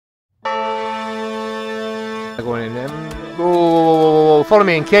going in. Oh, follow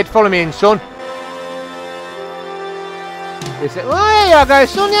me in, kid. Follow me in, son. Is it? Oh, there you go,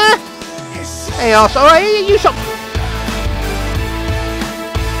 son. Yeah. There you are. So, alright, you shot.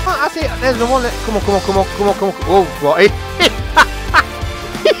 Oh, that's it. There's the one. Come on, come on, come on, come on, come on. Oh, what?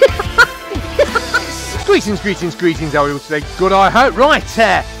 Greetings, greetings, I will say. Good, I hope. Right,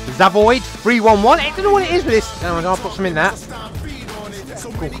 Zavoid 311. I don't know what it is with this. No, I'll put some in that.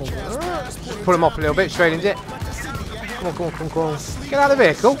 Cool. Just put them off a little bit, straight into it. Come on, come on, come on, come on. Get out of the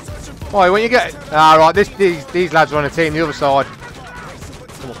vehicle. Oh, when you get. Ah, right, these lads are on a team, the other side.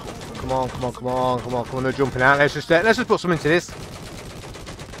 Come on, come on, come on, come on, come on, they're jumping out. Let's just put some into this.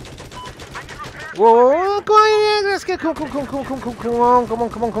 Whoa, come on, let's get, come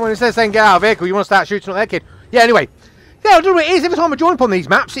on. Instead of saying get out of the vehicle, you want to start shooting at that kid. Yeah, anyway. Yeah, I don't know what it is. Every time I join up on these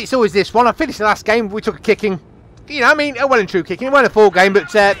maps, it's always this one. I finished the last game, we took a kicking. You know, I mean, a well and true kicking. It wasn't a full game, but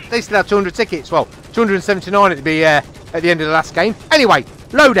they still had 200 tickets. Well, 279 to be at the end of the last game. Anyway,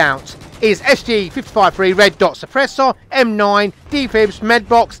 loadout is SG55 free, red dot suppressor, M9, defibs,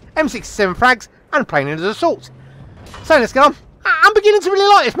 medbox, M67 frags, and plain as assault. So let's get on. I'm beginning to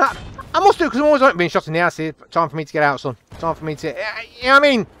really like this map. I must do, because I'm always being shot in the ass here. Time for me to get out, son. Time for me to... you know what I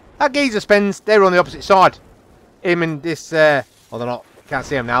mean? That geezer spends... They're on the opposite side. Him and this... well, they're not. Can't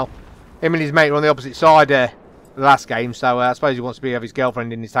see him now. Him and his mate are on the opposite side the last game. So I suppose he wants to have his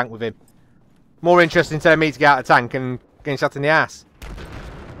girlfriend in his tank with him. More interesting telling me to get out of the tank and getting shot in the ass.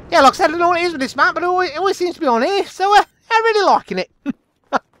 Yeah, like I said, I don't know what it is with this map, but it always seems to be on here. So I'm really liking it.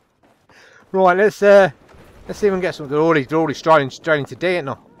 Right, let's see if we can get something. They're already straight into D, ain't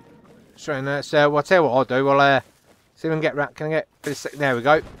they? So I'll tell you what I'll do. We'll see if we can get round. Can I get? There we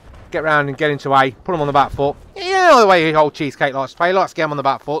go. Get round and get into A. Put them on the back foot. You know the way old Cheesecake likes to play. He likes to get them on the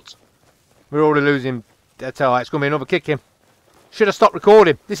back foot. We're already losing. I tell you, it's going to be another kick him. Should I stop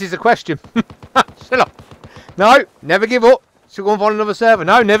recording? This is the question. Shut up. No, never give up. Should go and find another server.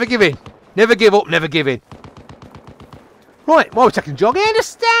 No, never give in. Never give up. Never give in. Right, while we're taking a jog here,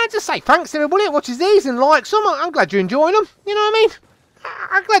 just say thanks to everybody that watches these and likes them. I'm glad you're enjoying them. You know what I mean?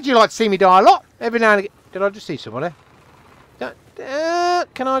 I'm glad you like to see me die a lot. Every now and again. Did I just see somebody? Can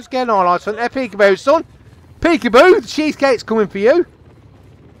I just get an highlight on there? Peekaboo, son. Peekaboo, the cheesecake's coming for you.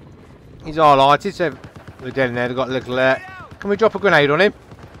 He's highlighted, so we're dead in there. They've got a little... can we drop a grenade on him?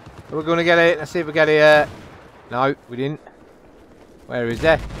 We're going to get it. Let's see if we get it. No, we didn't. Where is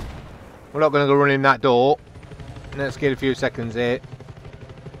there? We're not going to go run in that door. Let's get a few seconds here.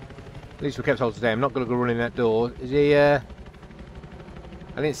 At least we kept hold today. I'm not going to go run in that door. Is he... I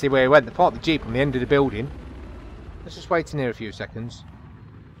didn't see where he went. They parked the Jeep on the end of the building. Let's just wait in here a few seconds.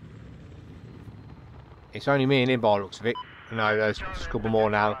 It's only me and him by the looks of it. No, there's a couple more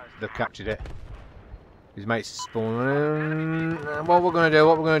now. They've captured it. His mates spawn. What we're going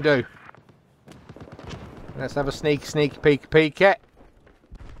to do? Let's have a sneaky peek at.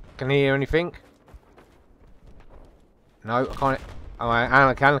 Can you hear anything? No, I can't. Oh,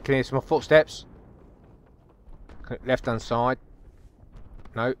 I can hear some footsteps. Left hand side.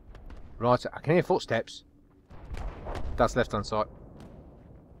 No. Right, I can hear footsteps. That's left hand side.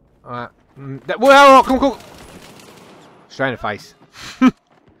 Alright. Well, come. Straight in the face.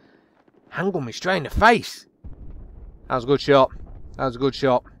 Hang on me, straight in the face. That was a good shot. I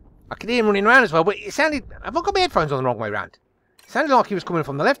could hear him running around as well, but it sounded... Have I got my headphones on the wrong way round? It sounded like he was coming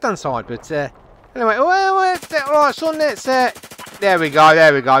from the left hand side, but anyway, alright son, let's there we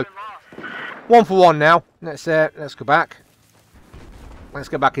go. 1 for 1 now. Let's go back. Let's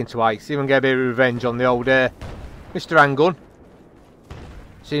go back into A. See if we can get a bit of revenge on the old Mr. Handgun.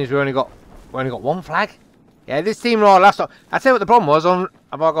 Seeing as we only got one flag. Yeah, this team right last time. I tell you what the problem was.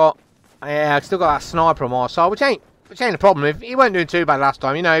 I still got that sniper on my side, which ain't the problem. He weren't doing too bad last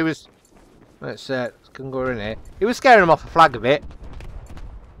time. You know, he was. Let's go in here. He was scaring him off a flag a bit.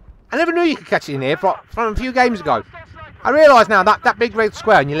 I never knew you could catch it in here from a few games ago. I realise now that big red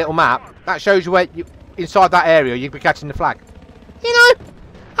square on your little map, that shows you where inside that area you'd be catching the flag. You know,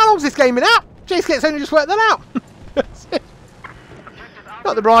 how long's this game been out? Cheesecake's only just worked that out.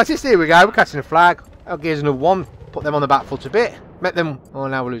 Not the brightest. Here we go. We're catching a flag. I'll give us another one. Put them on the back foot a bit. Met them. Oh,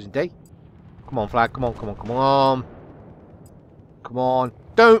 now we're losing D. Come on, flag. Come on.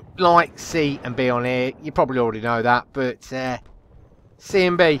 Don't like C and B on here. You probably already know that. But C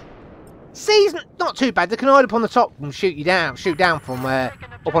and B. C's not too bad. They can hide up on the top and shoot you down. Shoot down from up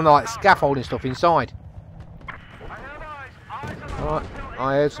on the like, scaffolding stuff inside. Alright,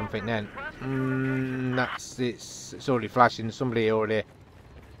 I heard something then. It's already flashing. There's somebody already. I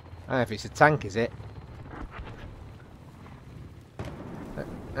don't know if it's a tank, is it?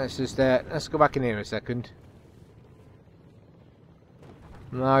 Let's go back in here a second.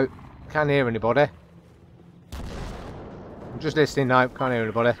 No, can't hear anybody. just listening now. Can't hear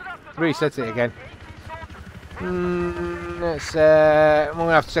anybody. Reset it again. Let's. I'm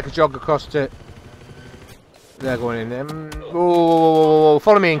gonna have to take a jog across to. They're going in there. Oh,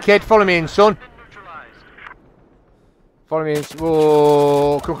 follow me in, kid. Follow me in, son. Follow me in.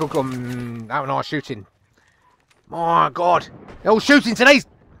 Oh, come. That was nice shooting. My God. Oh, shooting today's.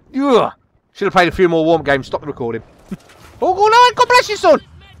 Ugh. Should have played a few more warm games. Stop the recording. Oh, God bless you, son.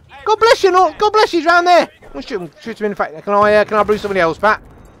 God bless you, God bless you, he's round there. I'm shoot him in the face. Can I bruise somebody else, Pat?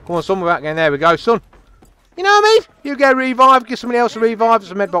 Come on, son, without getting there we go, son. You know what I mean? You get a revive, give somebody else a revive.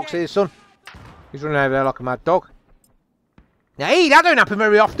 There's a med box here, son. He's running over there like a mad dog. Now, that don't happen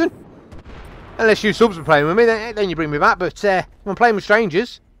very often. Unless you subs are playing with me, then you bring me back. But when I'm playing with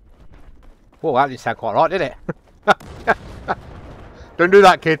strangers. Whoa, that didn't sound quite right, did it? Don't do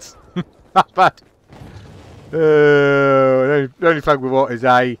that, kids. That's bad. The only flag we've got is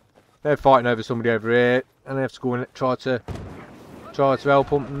A. They're fighting over somebody over here, and they have to go and try to help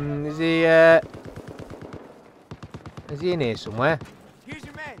them. Is he in here somewhere?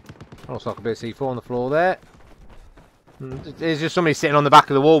 Looks like a bit of C4 on the floor there. There's just somebody sitting on the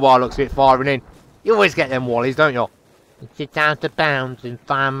back of the wall while it looks a bit firing in. You always get them wallies, don't you? Sit out of bounds and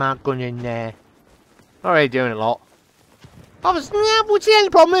fire my gun in there. Not really doing a lot. Obviously, yeah, what's the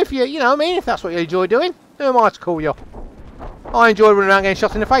only problem if you know what I mean? If that's what you enjoy doing, who am I to call you? I enjoy running around getting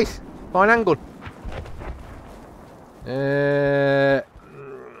shot in the face by an handgun. I'm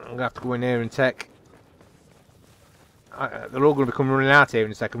gonna have to go in here and take. They're all going to become running out here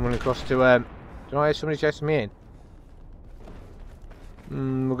in a second. Running across to. Do I hear somebody chasing me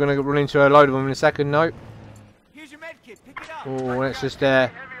in? We're going to run into a load of them in a second. No. Here's your med kit. Pick it up. Oh, let's just.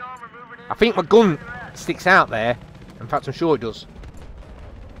 I think my gun sticks out there. In fact, I'm sure it does.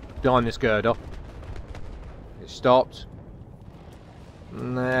 Behind this girder. It stopped.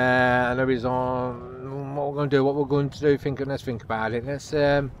 Nah, nobody's on. What we're going to do? What we're going to do? Let's think about it. Let's.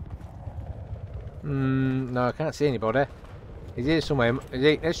 No, I can't see anybody. He's here somewhere.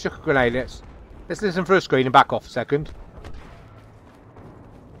 Let's chuck a grenade. Let's listen for a screen and back off a second.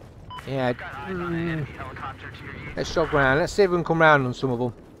 Yeah. Let's jog around. Let's see if we can come round on some of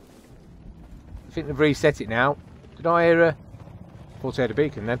them. I think they've reset it now. Did I hear a... thought I heard a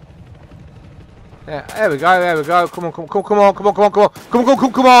beacon then. Yeah, there we go. Come on.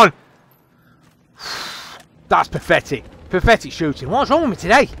 That's pathetic. Pathetic shooting. What's wrong with me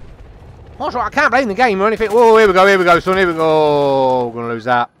today? What's wrong? I can't blame the game or anything. Whoa, here we go, son. Here we go. Oh, we're going to lose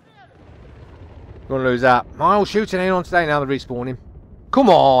that. My old shooting ain't on today now. They're respawning. Come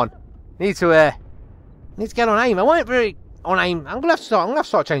on. Need to get on aim. I weren't very on aim. I'm gonna have to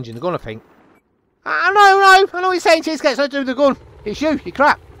start changing the gun, I think. I know what you're saying, Cheesecake. So do with the gun. It's you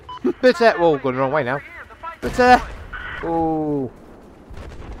crap. But well, going the wrong way now. But oh,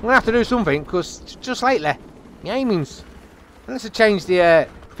 I'm gonna have to do something because just lately, the aiming's. Unless I change the I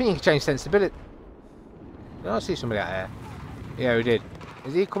think you can change sensibility. Did I see somebody out there? Yeah, we did.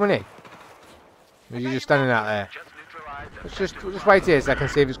 Is he coming in? Or is he just standing out there? Let's just wait here so I can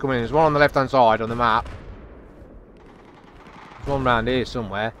see if he's coming in. There's one on the left hand side on the map. There's one round here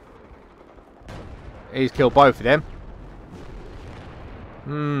somewhere. He's killed both of them.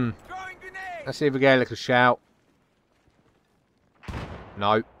 Let's see if we get a little shout.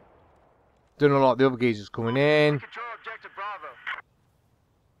 No. Don't look like the other geezers coming in.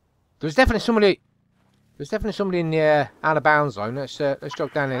 There's definitely somebody. There's definitely somebody in the out of bounds zone. Let's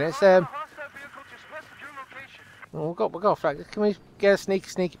jog down in. Let's oh, we got a flag. Can we get a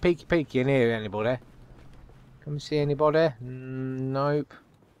sneaky peeky in here? Anybody? Can we see anybody? Nope.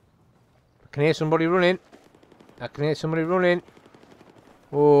 I can hear somebody running.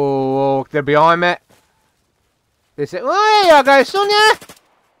 Oh, they're behind me. They say, "Oh, here you go, son, yeah."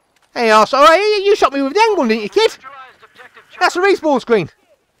 Hey, sorry, you shot me with the handgun, didn't you, kid? That's a respawn screen.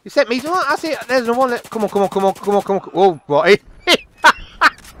 You sent me to that. I see. There's the one that. Come on. Whoa, what?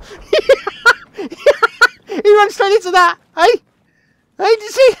 He ran straight into that. Hey, did you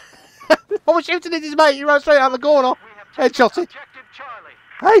see? I was shooting at his mate. He ran straight out the corner. Headshot it.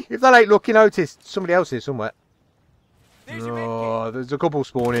 Hey, if that ain't lucky, notice somebody else here somewhere. Oh, there's a couple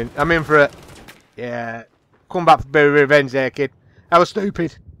spawning. I'm in for it. Yeah, come back for a bit of revenge there, kid. That was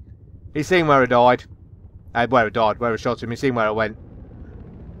stupid. He's seen where I died. Where I shot him. He's seen where I went.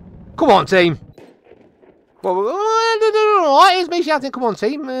 Come on, team. Well, alright, here's me shouting, come on,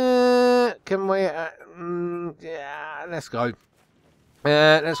 team. Can we... yeah, let's go.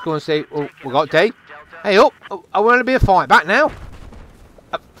 Let's go and see. Oh, we got D. Hey, up. Oh, I want to be a fight back now.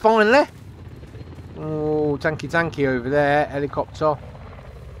 Finally. Oh, tanky over there. Helicopter.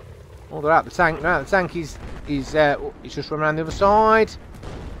 Oh, they're out the tank. They're out the tank. He's just run around the other side.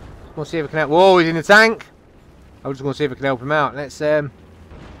 We'll see if we can... Whoa, he's in the tank. I'm just going to see if I can help him out. Let's, whoa,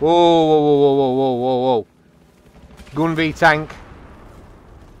 whoa, whoa, whoa, whoa, whoa, whoa, whoa. Gun v tank.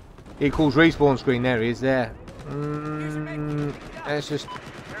 Equals respawn screen. There he is there. Let's just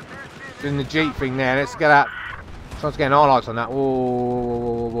doing the Jeep thing there. Let's get that. Trying to get an highlights on that. Whoa, whoa,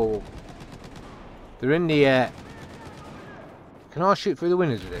 whoa, whoa, whoa. They're in the. Can I shoot through the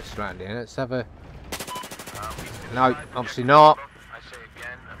windows of this right here? Let's have a. No, obviously not.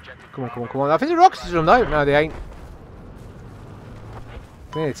 Come on, come on, come on. I think the rockets are them though. No, they ain't.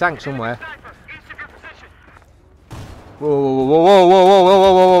 Near a tank somewhere. Whoa, whoa, whoa, whoa, whoa, whoa,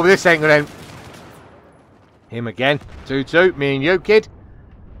 whoa, whoa, whoa. This ain't gonna end. Him again. 2-2. Me and you, kid.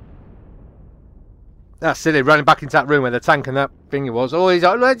 That's silly, running back into that room where the tank and that thingy was. Oh, he's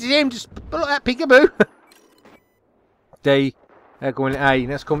like, let's him, just look at that peekaboo. D. They're going A.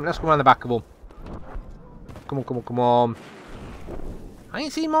 Let's come around the back of them. Come on, come on, come on. I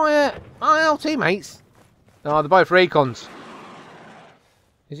ain't seen my old teammates. No, they're both recons.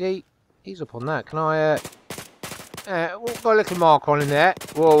 Is he? He's up on that. Can I, got a little mark on him there.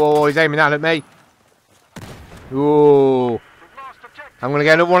 Whoa, whoa, whoa, he's aiming that at me. Whoa. I'm going to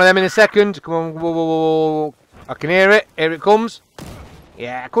get another one of them in a second. Come on, whoa, whoa, whoa. I can hear it. Here it comes.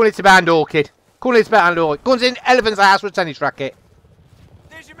 Yeah, call it to band door, kid. Call it to band door. Guns in, elephant's house with a tennis racket.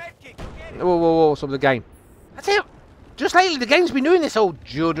 There's your medkit. Whoa, whoa, whoa, what's up with the game? That's it. Just lately, the game's been doing this old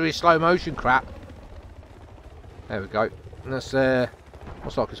jewellery slow motion crap. There we go. Let's,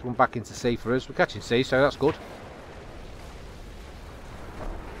 looks like it's gone back into C for us. We're catching C, so that's good.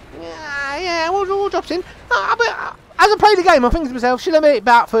 Yeah, we'll drop in. As I play the game, I'm thinking to myself, should I make it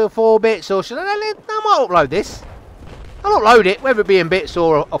back for 4 bits or should I might upload this. I'll upload it, whether it be in bits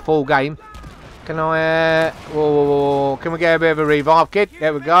or a full game. Can I, whoa, whoa, whoa, can we get a bit of a revive, kid?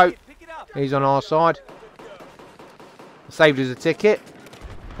 There we go. He's on our side. Saved us a ticket.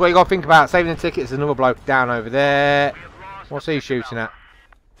 What you got to think about, saving the ticket, there's another bloke down over there. What's he shooting at?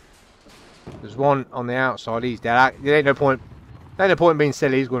 There's one on the outside, he's dead. There ain't no point in being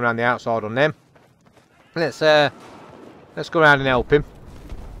silly, he's going around the outside on them. Let's go around and help him.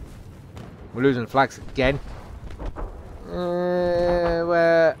 We're losing flags again.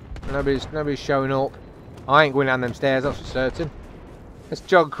 Where nobody's showing up. I ain't going down them stairs, that's for certain. Let's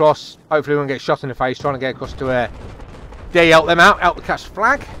jog across. Hopefully we won't get shot in the face trying to get across to D, help them out, help the catch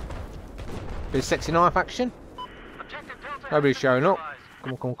flag. Bit of sexy knife action. Nobody's showing up.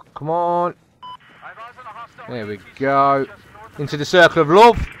 Come on, come on, come on. There we go. Into the circle of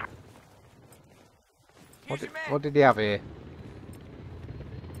love. What did he have here?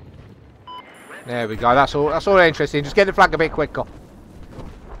 There we go. That's all interesting. Just get the flag a bit quicker.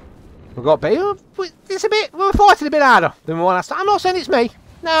 We've got it's a bit. We're fighting a bit harder than we were last time. I'm not saying it's me.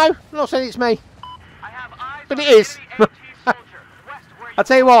 No, I'm not saying it's me. But it is. I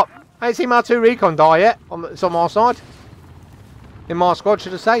tell you what. I ain't seen my 2 recon die yet. It's on my side. In my squad,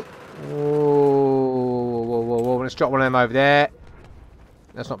 should I say? Whoa, whoa, whoa, whoa. Let's drop one of them over there.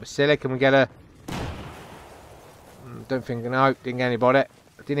 Let's not be silly. Can we get a... Don't think... No, didn't get anybody.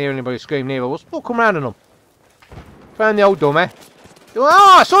 Didn't hear anybody scream neither. We'll come round on them. Found the old dummy.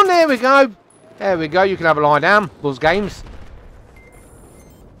 Oh, son, there we go. There we go. You can have a lie down. Buzz games.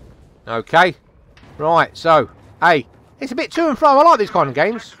 Okay. Right, so... Hey, it's a bit to and fro. I like these kind of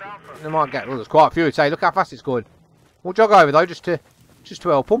games. They might get... Well, there's quite a few. Say, look how fast it's going. We'll jog over, though, just to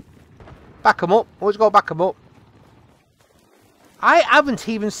help them. Back them up. Always got to back them up. I haven't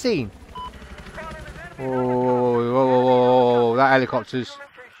even seen... Oh, whoa, whoa, whoa, that helicopter's...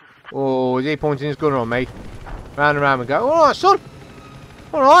 Oh, is he pointing his gun on me? Round and round we go. Alright, son.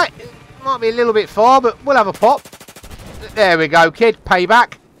 Alright. Might be a little bit far, but we'll have a pop. There we go, kid.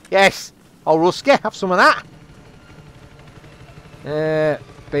 Payback. Yes. Oh, Rusky, have some of that.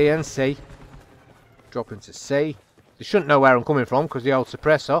 B and C. Drop into C. They shouldn't know where I'm coming from because the old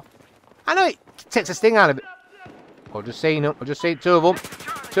suppressor. I know it takes a sting out of it. I've just seen them. I've just seen 2 of them.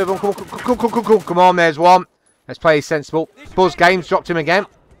 2 of them. Come on, there's one. Let's play sensible. Buzz games. Dropped him again.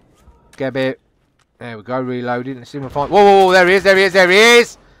 Get a bit. There we go. Reloading. Let's see if we find. Whoa, whoa, whoa, there he is. There he is. There he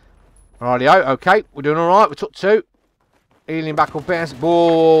is. Rightio. Okay. We're doing alright. We took 2. Healing back up a bit.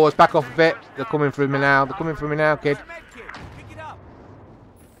 Whoa, let's back off a bit. They're coming through me now. They're coming through me now, kid.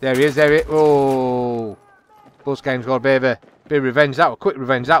 There he is. There he is. Oh. Buzz game's got a bit of revenge. That was quick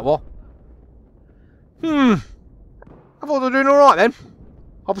revenge. That was. I thought they were doing alright then.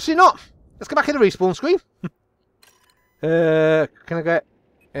 Obviously not. Let's go back in the respawn screen. Can I get...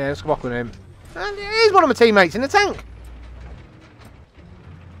 Yeah, let's go back with him. And here's one of my teammates in the tank.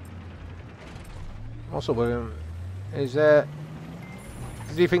 What's up with him? Does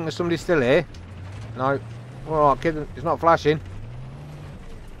he think there's somebody still here? No. Alright, kid, it's not flashing.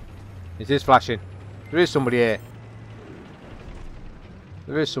 It is flashing. There is somebody here.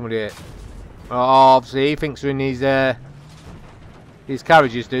 There is somebody here. Oh, obviously he thinks we're in these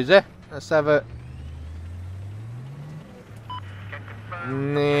carriages, does he? Let's have a...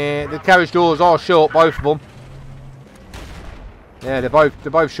 Nah, the carriage doors are shut, both of them. Yeah, they're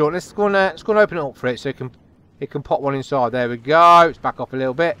both short. Let's go and open it up for it so it can pop one inside. There we go. Let's back off a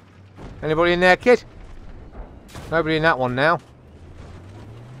little bit. Anybody in there, kid? Nobody in that one now.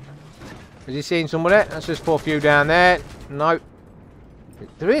 Has he seen somebody? Let's just put a few down there. No.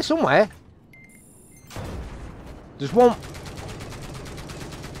 They're here somewhere. There's one.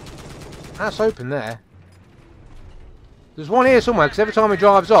 That's open there. There's one here somewhere, because every time he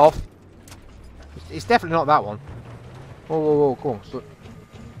drives off, it's definitely not that one. Whoa, whoa, whoa, come on, son.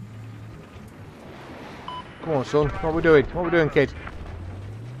 Come on, son. What are we doing? What are we doing, kid?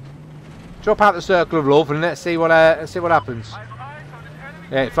 Drop out the circle of love and let's see what happens.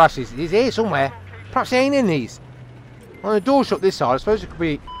 Yeah, it flashes. He's here somewhere. Perhaps he ain't in these. On the door shut this side. I suppose it could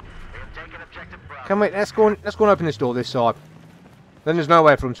be. Can we? Let's go and open this door this side. Then there's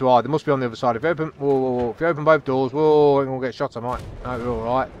nowhere for him to hide. They must be on the other side. If you open, whoa, whoa, whoa. If you open both doors, whoa, we're gonna get shot. I might. No, we're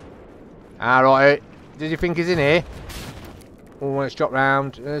all right. All right. Did you think he's in here? Oh, let's drop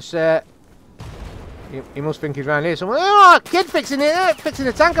round. Let's. He must think he's round here somewhere. Oh, kid fixing it. Fixing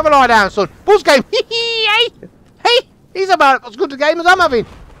the tank. Have a lie down, son. Buzz game. Hey, hey. He's about as good a game as I'm having.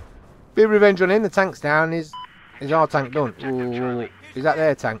 Bit of revenge on him. The tank's down. Is our tank done? Ooh, is that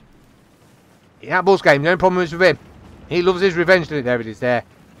their tank? Yeah, Buzz game. The only problem is with him. He loves his revenge, doesn't he? There it is there.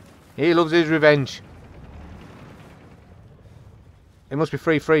 He loves his revenge. It must be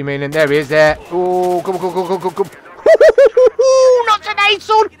 3-3, meaning there he is there. Oh, come. Not today,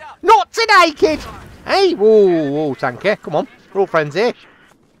 son! Not today, kid! Hey, whoa, tanker. Come on. We're all friends here.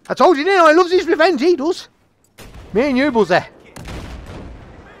 I told you, didn't I? He loves his revenge, he does. Me and you, Buzz there.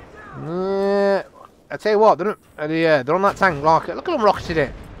 I tell you what, they're on that tank. Like, look at them rocketing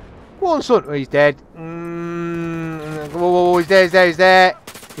it. Go on, son. Oh, he's dead. Whoa, he's there. He's there.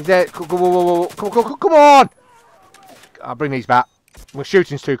 Whoa. Come on. I'll bring these back. My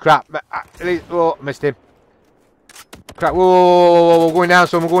shooting's too crap. Oh, missed him. Crap. Whoa. We're going down,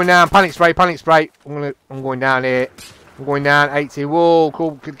 son. We're going down. Panic spray. I'm going down here. I'm going down. 80. Whoa,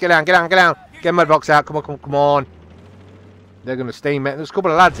 cool. Get down. Get mud box out. Come on. They're going to steam it. There's a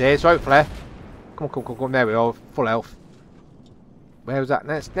couple of lads here, so hopefully. Come on. There we are. Full health. Where was that?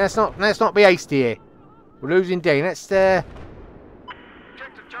 Let's not be hasty here. We're losing D. Let's just.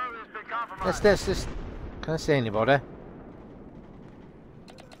 Can I see anybody?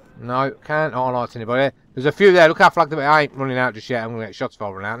 No, can't highlight anybody. There's a few there. Look how flagged up. I ain't running out just yet. I'm gonna get shots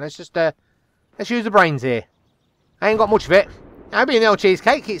falling out. Let's just let's use the brains here. I ain't got much of it. I'll be in the old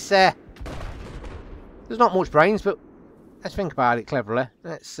cheesecake. It's there's not much brains, but let's think about it cleverly.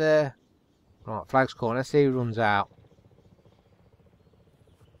 Let's right, flag's corner. Let's see who runs out.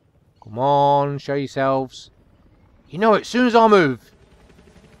 Come on, show yourselves. You know it, as soon as I move.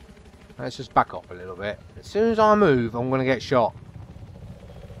 Let's just back up a little bit. As soon as I move, I'm going to get shot.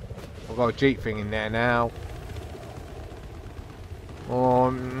 I've got a Jeep thing in there now.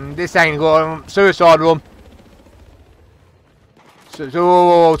 This ain't got suicide room.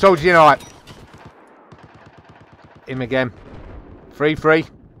 So, told you tonight. Him again. 3-3.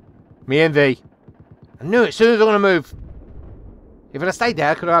 Me and thee. I knew it as soon as I'm going to move. If I'd have stayed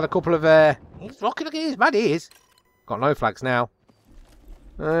there, I could have had a couple of... He's rocking, look at his bad he is. Got no flags now.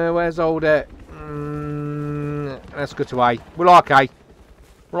 Where's old... let's go to A. We like A.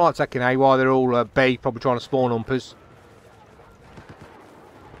 We like taking A while they're all B, probably trying to spawn umpers.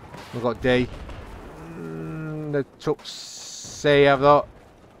 We've got D. They took C, have they? No,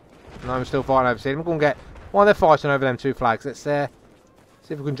 I'm still fighting over C. We're going to get... While they're fighting over them two flags, let's see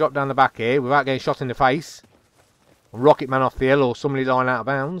if we can drop down the back here without getting shot in the face. Rocket man off the hill or somebody lying out of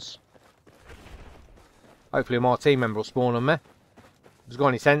bounds. Hopefully my team member will spawn on me. If he's got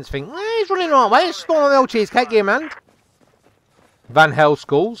any sense, think, he's running the right way. Let's spawn on the old cheesecake here, man. Van Hell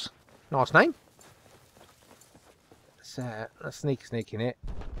Schools. Nice name. Let's sneak in it.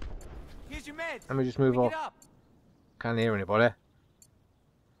 Here's your meds. Let me just move off. Can't hear anybody.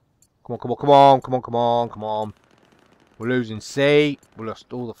 Come on. We're losing C. We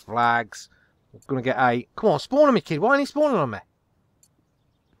lost all the flags. We're going to get A. Come on, spawn on me, kid. Why ain't he spawning on me?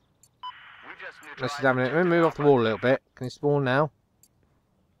 Let's just have a minute. Let me move off the wall a little bit. Can he spawn now?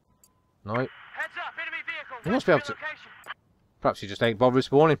 No. Heads up, enemy vehicle. He must be able to. Perhaps he just ain't bothered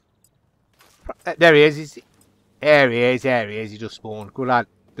spawning. There he is. There he is. He just spawned. Good lad.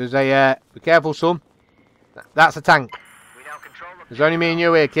 There's a... be careful, son. That's a tank. There's only me and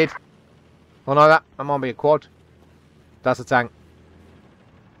you here, kid. Oh no, that might be a quad. That's a tank.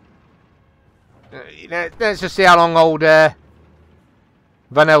 Let's just see how long old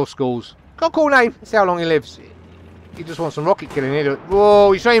Vanel Schools. Got a cool name. See how long he lives. He just wants some rocket killing here.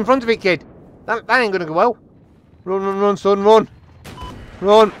 Whoa, he's straight in front of it, kid. That ain't gonna go well. Run, run, run, son, run.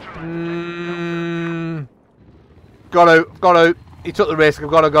 Run. Got to. He took the risk. I've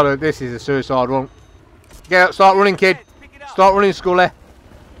got to. This is a suicide run. Get out, start running, kid. Start running, Scully.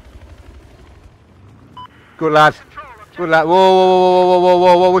 Good lad. Good lad. Whoa, whoa, whoa, whoa,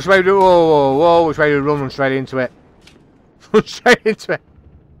 whoa, whoa, which way do? Whoa, whoa, whoa, which way do? Run straight into it. Run straight into it.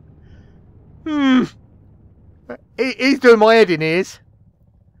 He's doing my head in ears.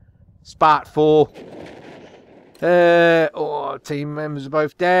 Spark 4. Team members are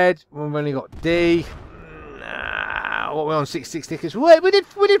both dead. We've only got D. What, we're on 66 tickets. We did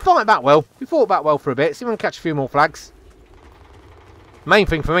fight back well. We fought back well for a bit. See if we can catch a few more flags. Main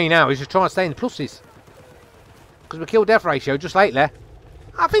thing for me now is just trying to stay in the pluses. Because my kill death ratio just lately,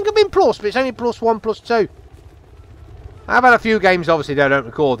 I think I've been plus, but it's only +1, +2. I've had a few games obviously that I don't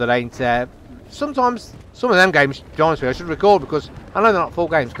record that ain't. Sometimes some of them games, to be honest with you, I should record because I know they're not full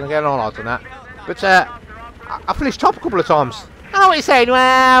games. Can I get an highlight on that? But I finished top a couple of times. I know what you're saying.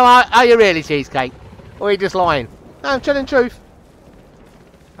 Well, are you really, Cheesecake? Or are you just lying? No, I'm telling the truth.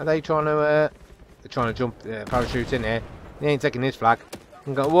 Are they trying to? They're trying to jump parachute in here. He ain't taking this flag.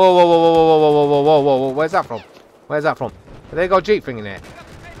 And go, whoa, whoa, whoa, whoa, whoa, whoa, whoa, whoa, whoa, whoa, where's that from? Where's that from? Have they got a Jeep thing in there?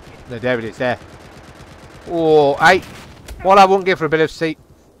 No, there it is, there. Oh, hey. What I wouldn't give for a bit of seat.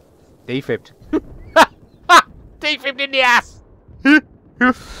 Defibbed. Defibbed in the ass. You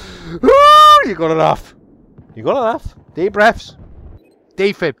gotta laugh. You gotta laugh. Deep breaths.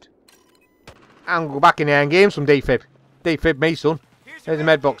 Defibbed. I'm gonna go back in there and give him some defib. Defib me, son. There's a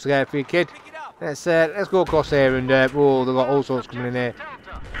med box there for your kid. Let's go across here and oh, they've got all sorts coming in here.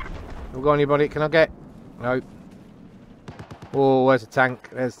 Have we got anybody? Can I get? No. Oh, where's the tank?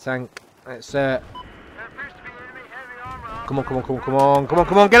 There's the tank. Let's come on, come on, come on, come on, come on,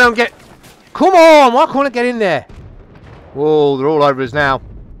 come on, get on, get. Come on! Why can't I get in there? Whoa, they're all over us now.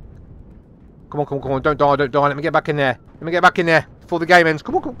 Come on, come on, come on! Don't die, don't die. Let me get back in there. Let me get back in there before the game ends.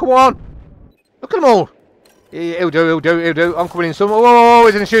 Come on, come on! Look at them all. Yeah, he'll do, he'll do, he'll do. I'm coming in some. Whoa,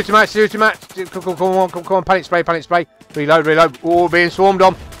 he's in a shooting match, shooting match. Come on, come on, panic spray, panic spray. Reload, reload. Oh, being swarmed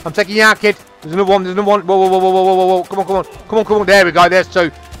on. I'm taking you out, kid. There's another one, there's another one. Whoa, whoa, whoa, whoa, whoa, whoa, whoa. Come on, come on, come on, come on. There we go, there's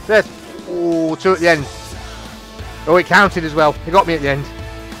two. There's, oh, two at the end. Oh, it counted as well. He got me at the end.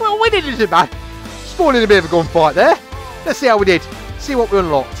 Well, we didn't do bad. Spawning a bit of a gunfight there. Let's see how we did. See what we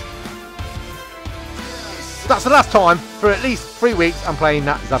unlocked. That's the last time for at least 3 weeks I'm playing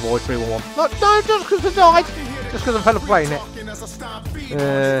that Zavoid 311. No, just because I died. Just because I'm fed up playing it.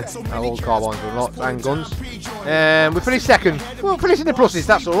 All carbines are unlocked and guns. We finished second. Well, finishing the pluses,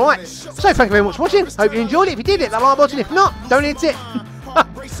 that's alright. So thank you very much for watching. Hope you enjoyed it. If you did, hit that like button. If not, don't hit it.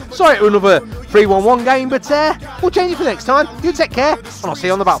 Sorry for another 3-1-1 game, but we'll change it for next time. You take care, and I'll see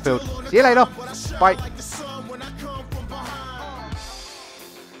you on the battlefield. See you later. Bye.